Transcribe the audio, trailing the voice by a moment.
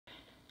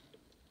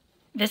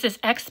This is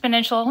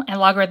Exponential and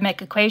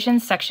Logarithmic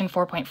Equations, section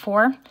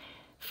 4.4.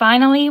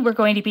 Finally, we're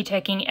going to be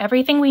taking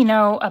everything we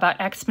know about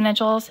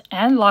exponentials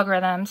and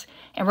logarithms,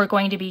 and we're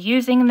going to be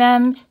using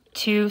them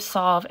to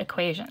solve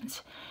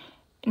equations.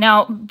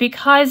 Now,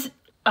 because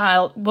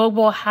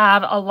we'll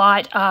have a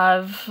lot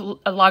of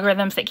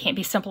logarithms that can't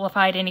be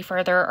simplified any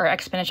further, or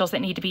exponentials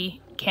that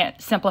can't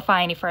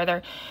simplify any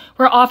further,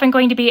 we're often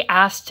going to be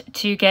asked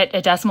to get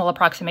a decimal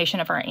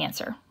approximation of our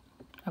answer,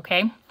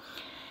 okay?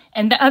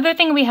 And the other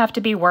thing we have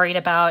to be worried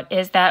about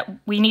is that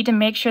we need to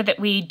make sure that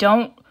we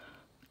don't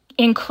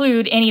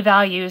include any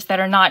values that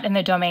are not in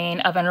the domain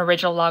of an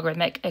original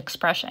logarithmic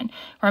expression.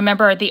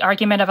 Remember, the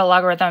argument of a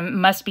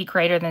logarithm must be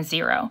greater than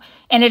 0.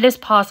 And it is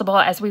possible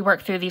as we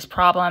work through these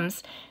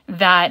problems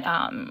that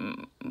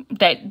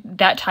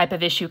that type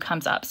of issue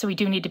comes up. So we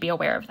do need to be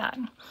aware of that.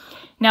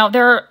 Now,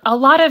 there are a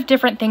lot of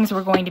different things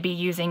we're going to be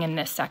using in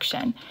this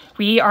section.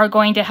 We are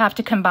going to have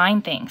to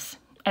combine things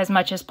as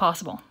much as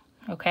possible,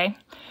 okay?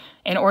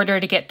 In order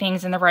to get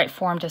things in the right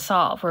form to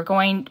solve.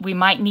 We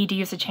might need to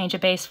use a change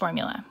of base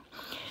formula.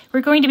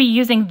 We're going to be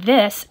using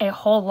this a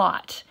whole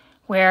lot,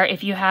 where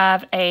if you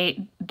have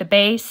the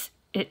base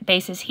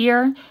is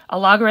here, a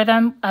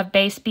logarithm of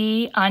base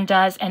b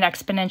undoes an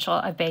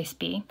exponential of base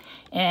b.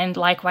 And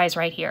likewise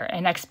right here,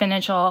 an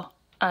exponential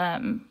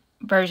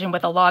version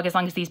with a log, as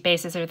long as these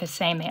bases are the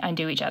same, they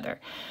undo each other.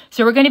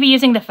 So we're going to be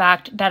using the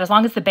fact that as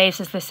long as the base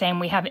is the same,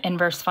 we have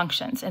inverse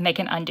functions and they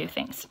can undo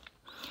things.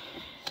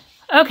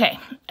 Okay,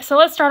 so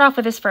let's start off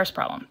with this first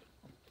problem.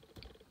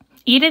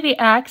 E to the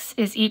x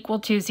is equal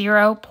to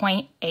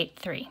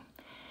 0.83.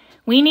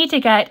 We need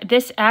to get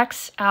this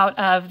x out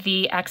of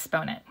the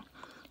exponent.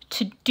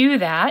 To do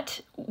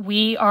that,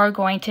 we are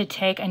going to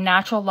take a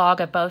natural log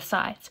of both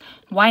sides.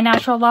 Why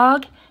natural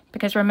log?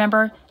 Because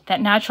remember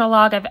that natural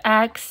log of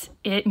x,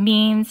 it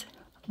means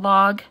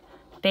log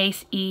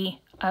base e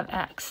of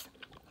x.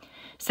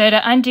 So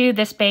to undo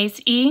this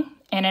base e,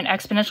 in an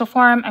exponential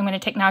form, I'm going to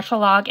take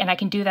natural log, and I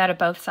can do that of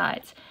both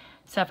sides.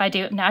 So if I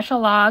do natural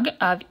log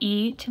of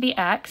e to the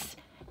x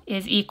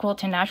is equal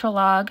to natural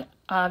log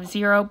of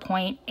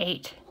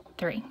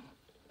 0.83.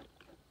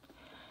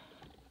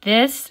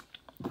 This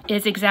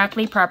is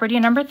exactly property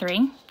number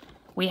 3.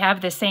 We have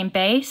the same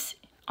base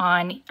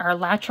on our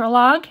lateral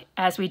log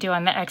as we do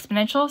on the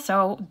exponential,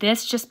 so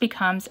this just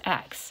becomes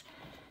x.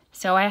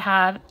 So I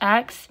have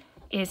x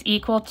is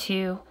equal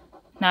to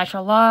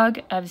natural log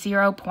of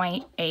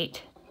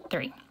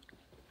 0.83.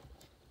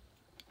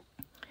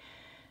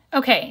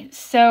 Okay,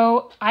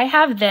 so I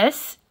have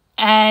this,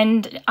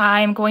 and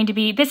I'm going to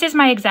be, this is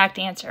my exact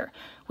answer.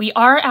 We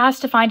are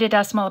asked to find a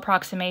decimal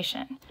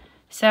approximation.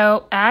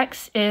 So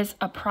x is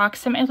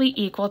approximately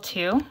equal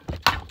to,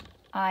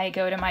 I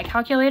go to my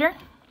calculator,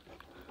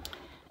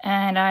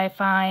 and I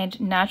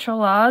find natural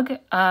log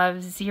of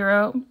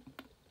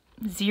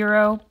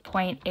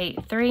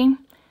 0.83,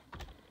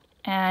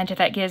 and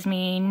that gives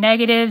me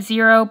negative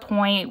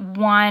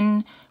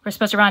 0.1. We're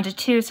supposed to round to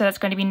 2, so that's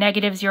going to be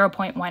negative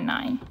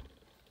 0.19.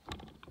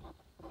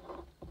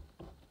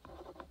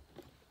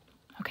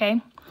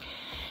 Okay.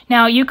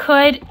 Now you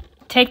could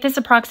take this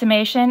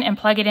approximation and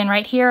plug it in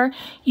right here.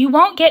 You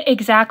won't get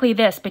exactly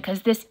this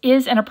because this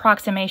is an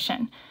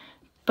approximation,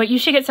 but you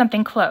should get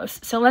something close.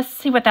 So let's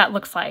see what that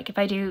looks like. If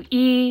I do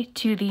e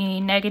to the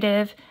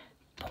negative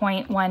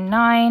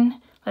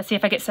 0.19, let's see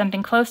if I get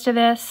something close to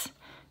this.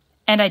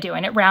 And I do,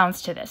 and it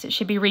rounds to this. It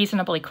should be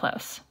reasonably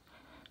close.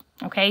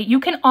 Okay, you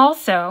can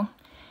also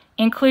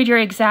include your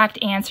exact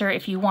answer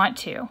if you want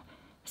to.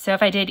 So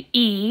if I did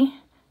e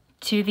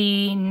to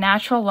the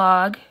natural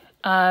log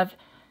of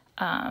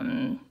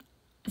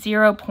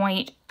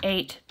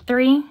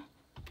 0.83,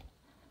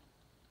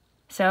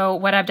 so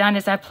what I've done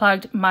is I've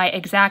plugged my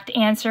exact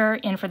answer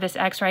in for this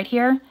x right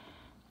here.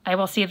 I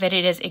will see that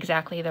it is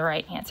exactly the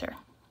right answer.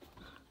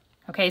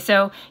 Okay,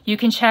 so you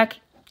can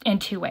check in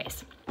 2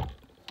 ways.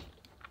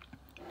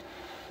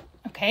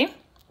 Okay,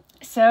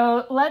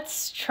 so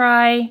let's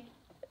try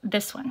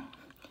this one.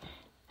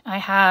 I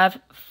have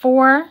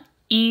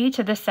 4e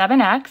to the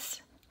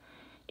 7x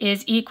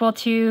is equal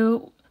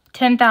to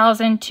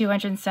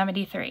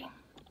 10,273.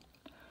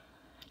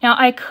 Now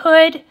I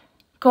could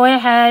go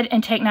ahead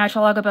and take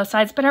natural log of both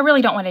sides, but I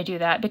really don't want to do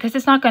that because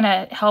it's not going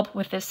to help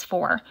with this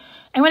 4.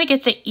 I want to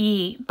get the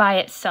e by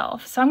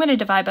itself, so I'm going to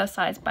divide both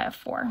sides by a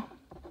 4.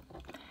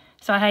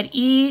 So I had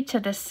e to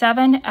the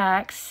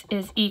 7x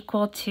is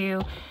equal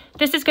to,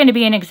 this is going to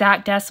be an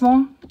exact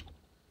decimal,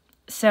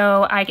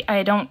 so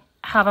I don't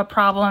have a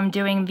problem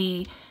doing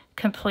the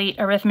complete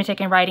arithmetic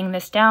and writing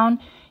this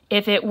down.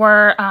 If it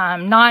were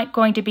not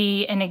going to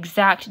be an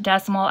exact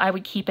decimal, I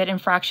would keep it in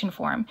fraction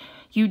form.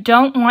 You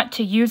don't want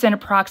to use an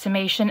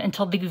approximation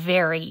until the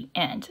very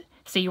end.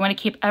 So you want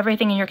to keep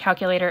everything in your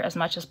calculator as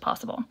much as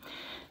possible.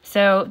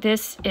 So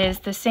this is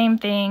the same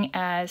thing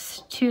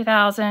as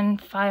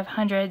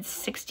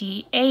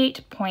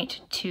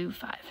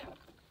 2,568.25.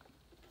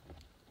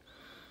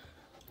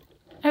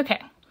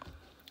 Okay,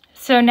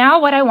 so now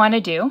what I want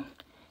to do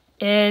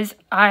is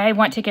I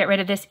want to get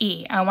rid of this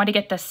e. I want to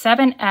get the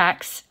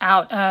 7x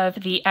out of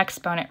the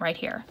exponent right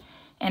here.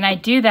 And I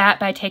do that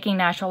by taking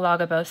natural log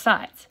of both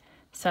sides.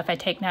 So if I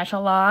take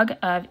natural log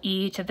of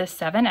e to the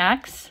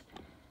 7x,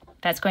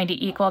 that's going to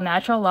equal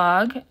natural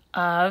log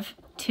of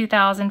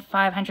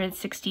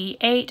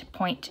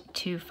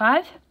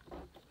 2,568.25.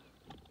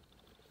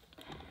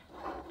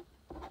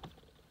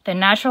 The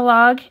natural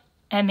log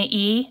and the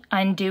e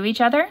undo each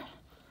other.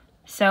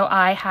 So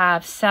I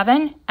have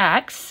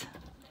 7x,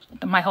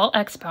 my whole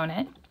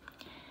exponent,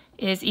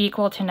 is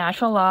equal to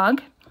natural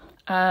log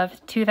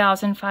of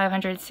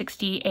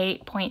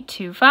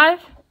 2,568.25.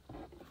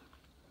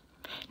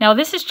 Now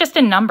this is just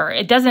a number.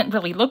 It doesn't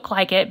really look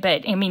like it,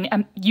 but I mean,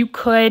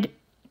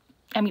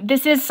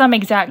 this is some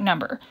exact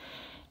number.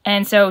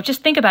 And so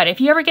just think about it.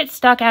 If you ever get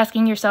stuck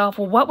asking yourself,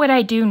 well, what would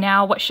I do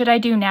now? What should I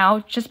do now?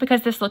 Just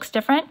because this looks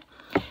different,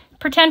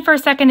 pretend for a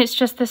second it's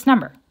just this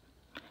number.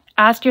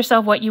 Ask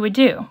yourself what you would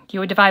do.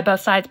 You would divide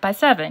both sides by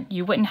 7.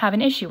 You wouldn't have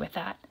an issue with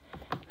that.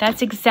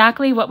 That's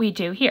exactly what we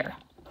do here.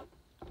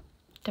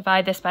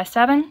 Divide this by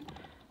 7,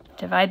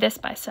 divide this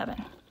by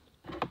 7.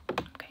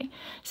 Okay,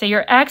 so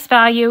your x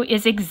value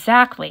is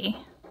exactly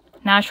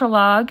natural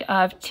log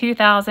of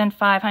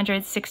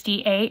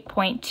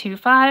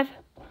 2,568.25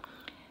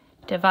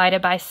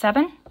 divided by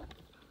 7.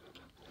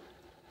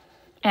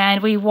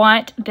 And we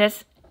want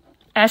this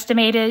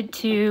estimated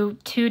to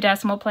 2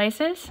 decimal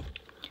places.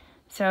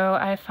 So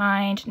I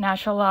find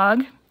natural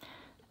log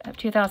of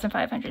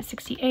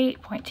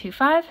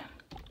 2,568.25.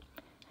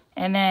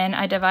 And then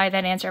I divide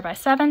that answer by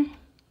 7.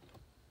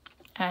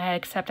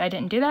 Except I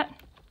didn't do that.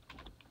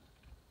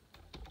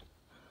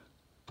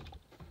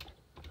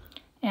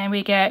 And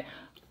we get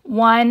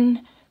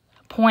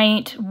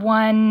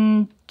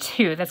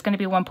 1.12. That's going to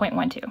be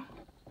 1.12.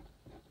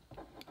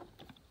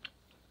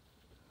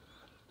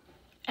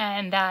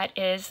 And that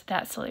is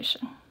that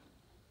solution.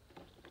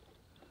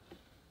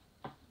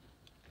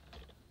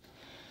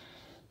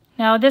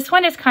 Now this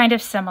one is kind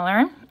of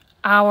similar.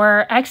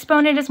 Our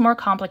exponent is more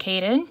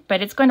complicated,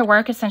 but it's going to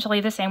work essentially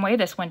the same way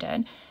this one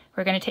did.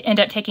 We're going to end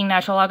up taking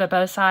natural log of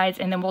both sides,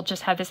 and then we'll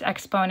just have this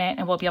exponent,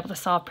 and we'll be able to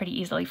solve pretty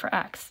easily for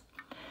x.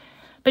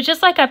 But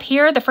just like up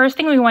here, the first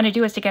thing we want to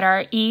do is to get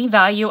our e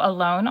value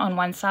alone on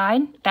one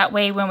side. That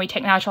way, when we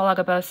take natural log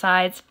of both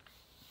sides,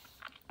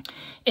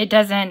 it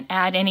doesn't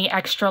add any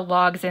extra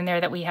logs in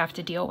there that we have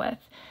to deal with.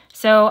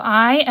 So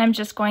I am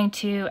just going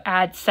to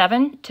add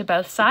 7 to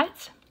both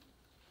sides,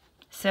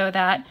 so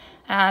that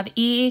I have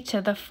e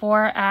to the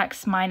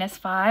 4x minus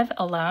 5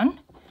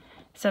 alone.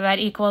 So that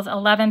equals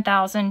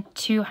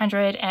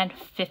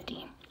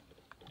 11,250.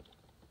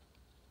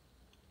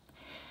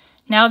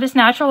 Now this this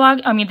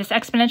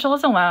exponential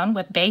is alone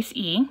with base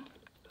e.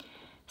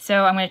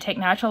 So I'm going to take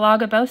natural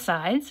log of both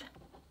sides.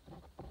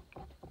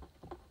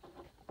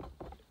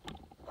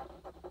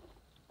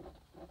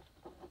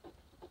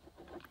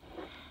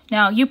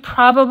 Now you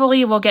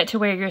probably will get to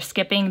where you're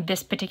skipping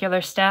this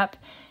particular step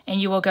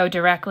and you will go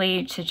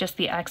directly to just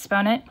the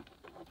exponent.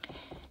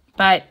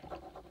 But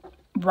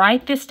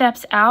write the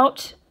steps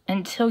out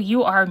until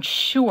you are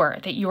sure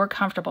that you are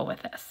comfortable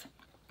with this.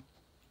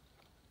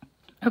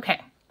 Okay,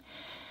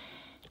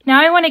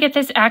 now I want to get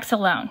this x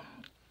alone.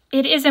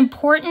 It is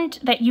important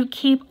that you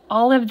keep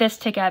all of this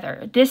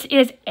together. This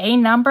is a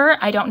number.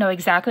 I don't know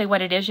exactly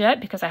what it is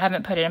yet because I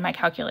haven't put it in my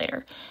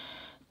calculator.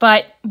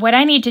 But what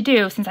I need to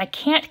do, since I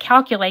can't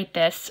calculate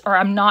this, or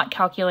I'm not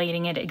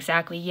calculating it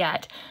exactly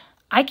yet,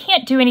 I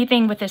can't do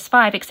anything with this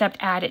 5 except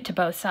add it to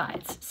both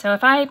sides. So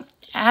if I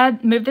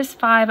move this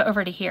 5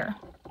 over to here,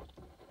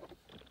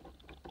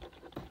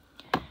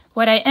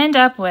 what I end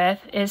up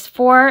with is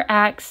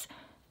 4x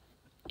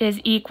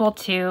is equal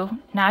to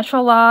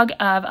natural log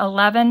of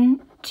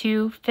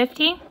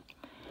 11,250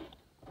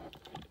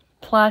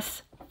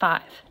 plus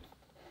 5.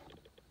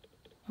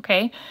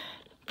 Okay,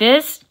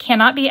 this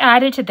cannot be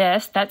added to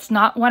this. That's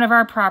not one of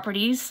our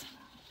properties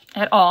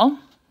at all.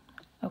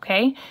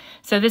 Okay,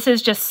 so this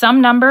is just some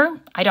number.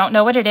 I don't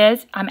know what it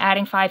is. I'm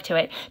adding 5 to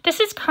it. This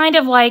is kind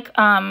of like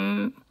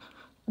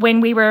when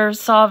we were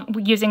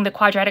using the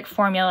quadratic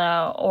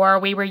formula, or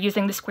we were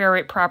using the square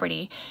root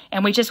property,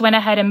 and we just went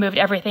ahead and moved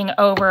everything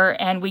over,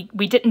 and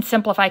we didn't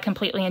simplify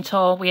completely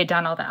until we had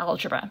done all the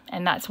algebra,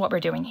 and that's what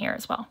we're doing here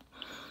as well.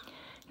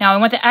 Now I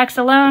want the x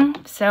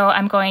alone, so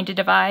I'm going to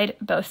divide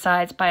both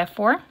sides by a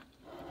 4.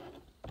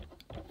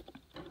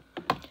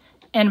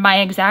 And my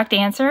exact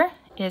answer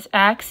is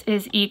x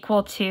is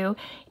equal to,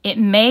 it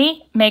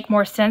may make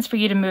more sense for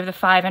you to move the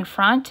 5 in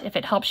front if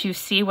it helps you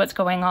see what's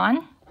going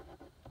on.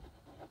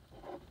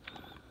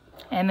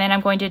 And then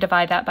I'm going to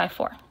divide that by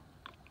 4.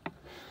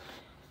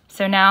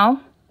 So now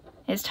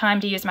it's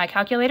time to use my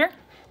calculator.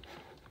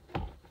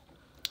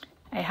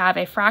 I have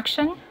a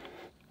fraction.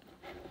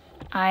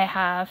 I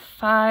have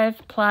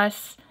 5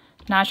 plus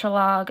natural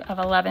log of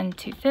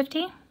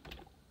 11,250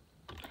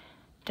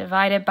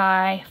 divided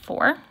by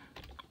 4.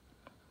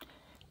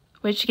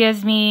 Which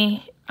gives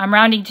me, I'm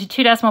rounding to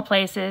 2 decimal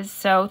places,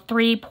 so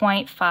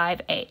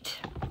 3.58.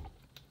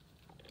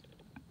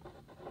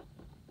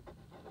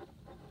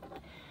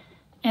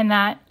 And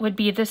that would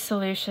be the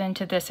solution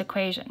to this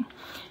equation.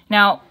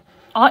 Now,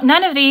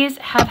 none of these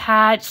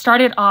have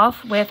started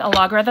off with a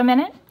logarithm in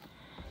it.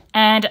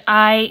 and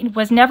I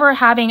was never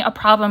having a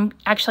problem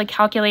actually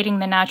calculating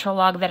the natural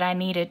log that I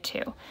needed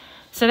to.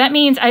 So that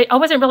means I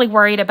wasn't really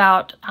worried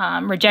about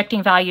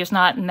rejecting values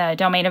not in the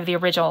domain of the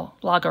original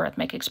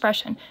logarithmic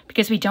expression,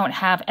 because we don't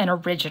have an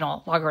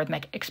original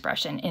logarithmic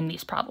expression in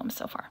these problems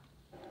so far.